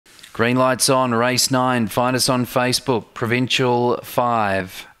Green lights on, race 9. Find us on Facebook, Provincial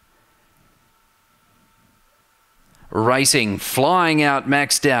 5. Racing, flying out,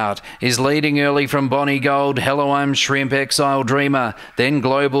 maxed out, is leading early from Bonnie Gold, Hello I'm Shrimp, Exile Dreamer, then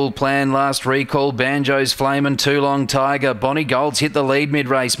Global Plan, Last Recall, Banjo's Flame and Too Long Tiger. Bonnie Gold's hit the lead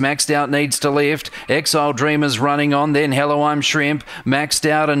mid-race, maxed out needs to lift, Exile Dreamer's running on, then Hello I'm Shrimp, maxed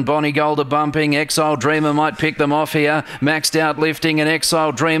out and Bonnie Gold are bumping, Exile Dreamer might pick them off here, maxed out lifting and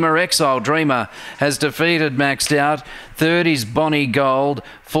Exile Dreamer has defeated maxed out. Third is Bonnie Gold,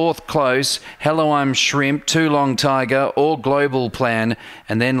 fourth close, Hello I'm Shrimp, Too Long Tiger or Global Plan,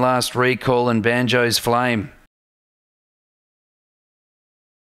 and then Last Recall and Banjo's Flame.